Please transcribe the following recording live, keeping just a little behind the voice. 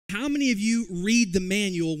How many of you read the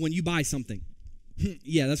manual when you buy something?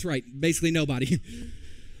 Yeah, that's right. Basically nobody.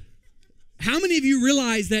 How many of you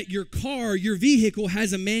realize that your car, your vehicle,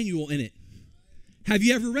 has a manual in it? Have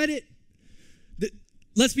you ever read it?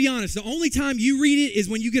 Let's be honest. The only time you read it is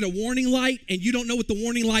when you get a warning light and you don't know what the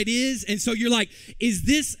warning light is. And so you're like, is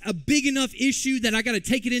this a big enough issue that I got to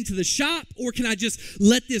take it into the shop? Or can I just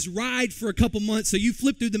let this ride for a couple months? So you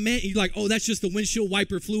flip through the manual, you're like, oh, that's just the windshield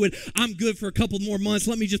wiper fluid. I'm good for a couple more months.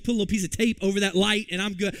 Let me just put a little piece of tape over that light and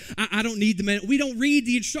I'm good. I don't need the manual. We don't read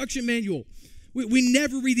the instruction manual. We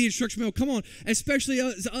never read the instruction manual. Come on, especially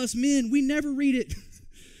us men, we never read it.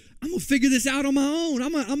 I'm going to figure this out on my own.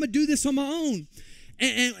 I'm going to do this on my own.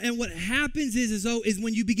 And what happens is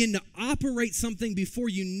when you begin to operate something before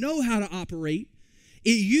you know how to operate,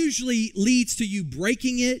 it usually leads to you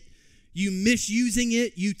breaking it, you misusing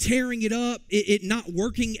it, you tearing it up, it not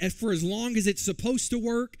working for as long as it's supposed to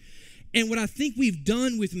work. And what I think we've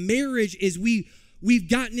done with marriage is we've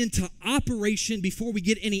gotten into operation before we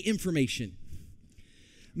get any information.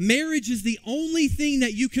 Marriage is the only thing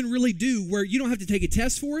that you can really do where you don't have to take a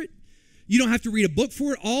test for it. You don't have to read a book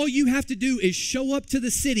for it. All you have to do is show up to the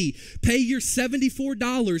city, pay your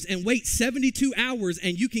 $74 and wait 72 hours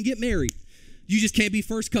and you can get married. You just can't be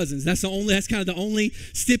first cousins. That's kind of the only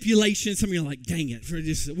stipulation. Some of you are like, dang it,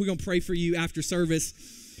 we're going to pray for you after service.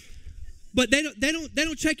 But they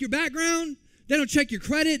don't check your background. They don't check your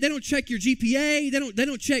credit. They don't check your GPA. They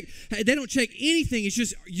don't check anything. It's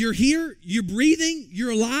just you're here, you're breathing,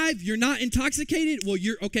 you're alive, you're not intoxicated. Well,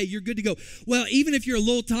 you're good to go. Well, even if you're a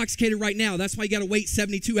little intoxicated right now, that's why you got to wait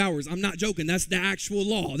 72 hours. I'm not joking. That's the actual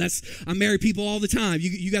law. I marry people all the time.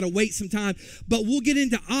 You got to wait some time. But we'll get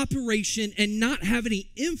into operation and not have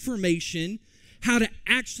any information how to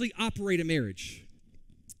actually operate a marriage.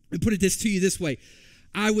 And put it to you this way.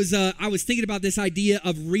 I was thinking about this idea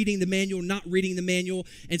of reading the manual, not reading the manual.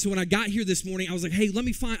 And so when I got here this morning, I was like, hey,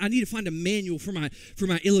 I need to find a manual for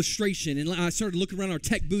my illustration. And I started looking around our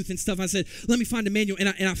tech booth and stuff. I said, let me find a manual. And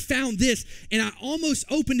I found this and I almost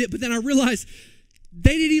opened it, but then I realized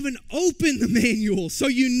they didn't even open the manual. So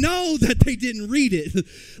you know that they didn't read it.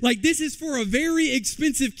 Like this is for a very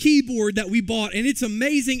expensive keyboard that we bought and it's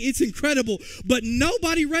amazing. It's incredible, but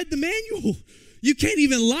nobody read the manual. You can't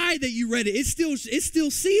even lie that you read it. It's still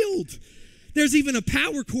sealed. There's even a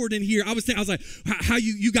power cord in here. I was like, how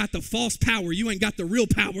you got the false power? You ain't got the real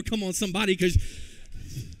power. Come on, somebody, because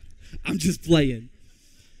I'm just playing.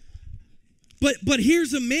 But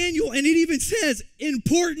here's a manual, and it even says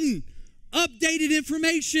important, updated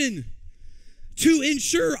information to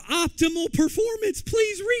ensure optimal performance.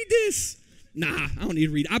 Please read this. Nah, I don't need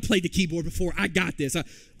to read. I played the keyboard before. I got this.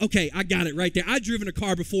 Okay, I got it right there. I've driven a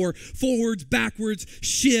car before. Forwards, backwards,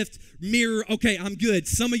 shift, mirror. Okay, I'm good.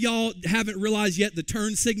 Some of y'all haven't realized yet the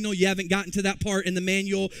turn signal. You haven't gotten to that part in the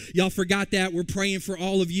manual. Y'all forgot that. We're praying for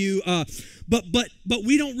all of you. But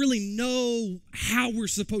we don't really know how we're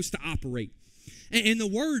supposed to operate. And the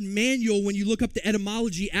word manual, when you look up the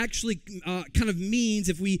etymology, actually kind of means,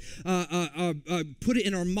 if we put it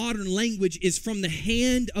in our modern language, is from the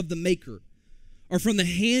hand of the maker. Or from the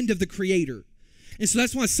hand of the creator. And so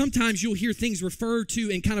that's why sometimes you'll hear things referred to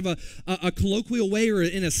in kind of a colloquial way or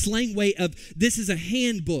in a slang way of this is a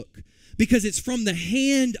handbook, because it's from the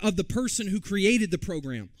hand of the person who created the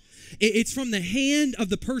program. It's from the hand of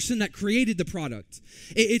the person that created the product.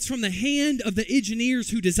 It's from the hand of the engineers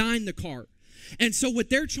who designed the car. And so what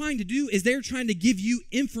they're trying to do is they're trying to give you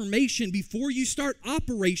information before you start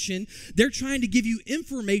operation. They're trying to give you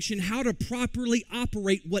information how to properly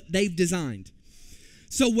operate what they've designed.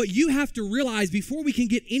 So what you have to realize before we can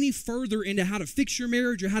get any further into how to fix your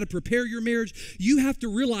marriage or how to prepare your marriage, you have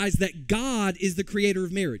to realize that God is the creator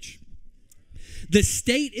of marriage. The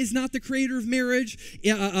state is not the creator of marriage.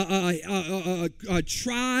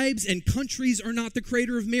 Tribes and countries are not the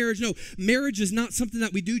creator of marriage. No, marriage is not something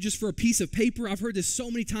that we do just for a piece of paper. I've heard this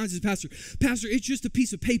so many times as pastor. Pastor, it's just a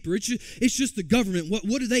piece of paper. It's just the government.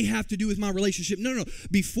 What do they have to do with my relationship? No.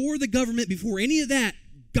 Before the government, before any of that,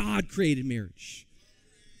 God created marriage.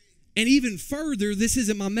 And even further, this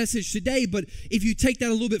isn't my message today, but if you take that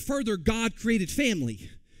a little bit further, God created family.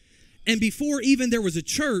 And before even there was a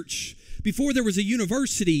church, before there was a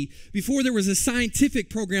university, before there was a scientific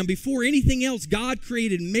program, before anything else, God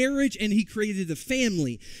created marriage and he created the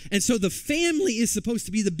family. And so the family is supposed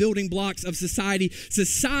to be the building blocks of society.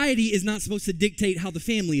 Society is not supposed to dictate how the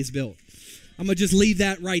family is built. I'm going to just leave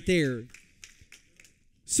that right there.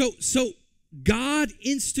 So God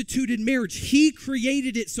instituted marriage. He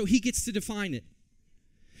created it, so he gets to define it.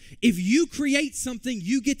 If you create something,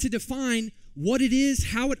 you get to define what it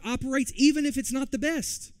is, how it operates, even if it's not the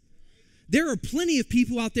best. There are plenty of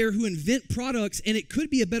people out there who invent products, and it could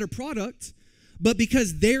be a better product, but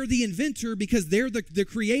because they're the inventor, because they're the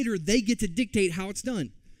creator, they get to dictate how it's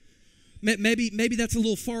done. Maybe that's a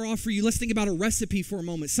little far off for you. Let's think about a recipe for a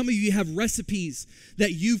moment. Some of you have recipes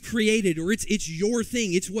that you've created, or it's your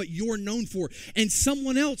thing. It's what you're known for. And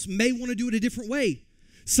someone else may want to do it a different way.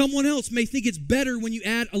 Someone else may think it's better when you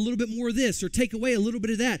add a little bit more of this or take away a little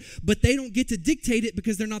bit of that, but they don't get to dictate it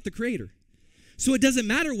because they're not the creator. So it doesn't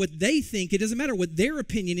matter what they think. It doesn't matter what their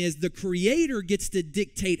opinion is. The creator gets to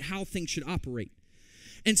dictate how things should operate.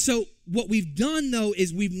 And so what we've done, though,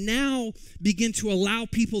 is we've now begun to allow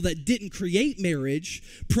people that didn't create marriage,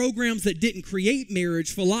 programs that didn't create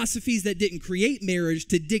marriage, philosophies that didn't create marriage,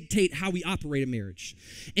 to dictate how we operate a marriage.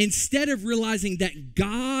 Instead of realizing that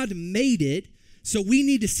God made it, so we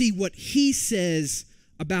need to see what he says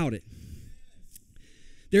about it.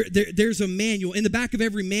 There's a manual. In the back of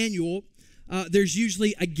every manual, there's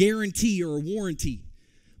usually a guarantee or a warranty.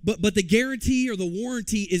 But the guarantee or the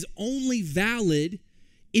warranty is only valid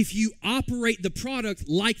if you operate the product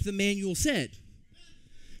like the manual said.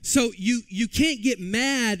 So you can't get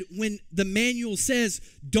mad when the manual says,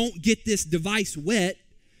 don't get this device wet,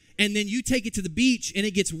 and then you take it to the beach and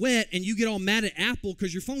it gets wet and you get all mad at Apple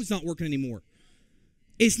because your phone's not working anymore.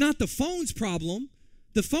 It's not the phone's problem.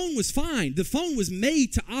 The phone was fine. The phone was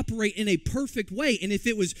made to operate in a perfect way, and if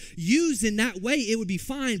it was used in that way, it would be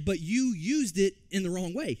fine, but you used it in the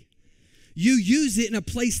wrong way. You used it in a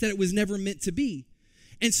place that it was never meant to be.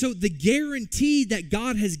 And so the guarantee that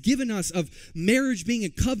God has given us of marriage being a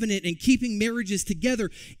covenant and keeping marriages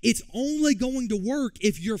together, it's only going to work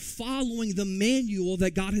if you're following the manual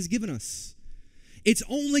that God has given us. It's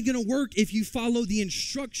only going to work if you follow the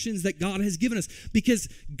instructions that God has given us, because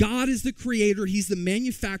God is the creator. He's the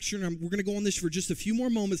manufacturer. And we're going to go on this for just a few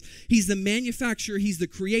more moments. He's the manufacturer. He's the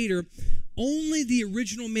creator. Only the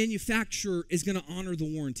original manufacturer is going to honor the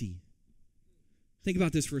warranty. Think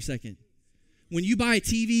about this for a second. When you buy a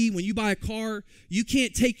TV, when you buy a car, you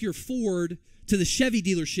can't take your Ford to the Chevy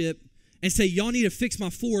dealership and say, y'all need to fix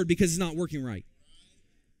my Ford because it's not working right.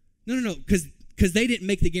 No, because they didn't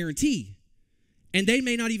make the guarantee. And they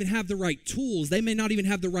may not even have the right tools. They may not even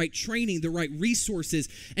have the right training, the right resources.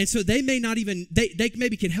 And so they may not even, they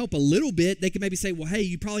maybe can help a little bit. They can maybe say, well, hey,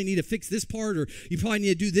 you probably need to fix this part, or you probably need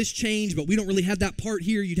to do this change, but we don't really have that part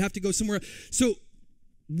here. You'd have to go somewhere. So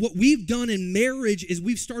what we've done in marriage is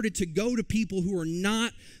we've started to go to people who are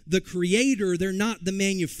not the creator, they're not the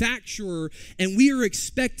manufacturer, and we are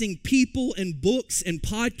expecting people and books and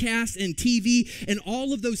podcasts and TV and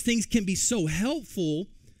all of those things can be so helpful,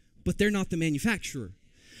 but they're not the manufacturer.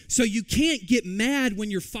 So you can't get mad when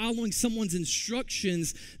you're following someone's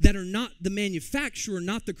instructions that are not the manufacturer,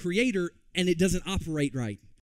 not the creator, and it doesn't operate right.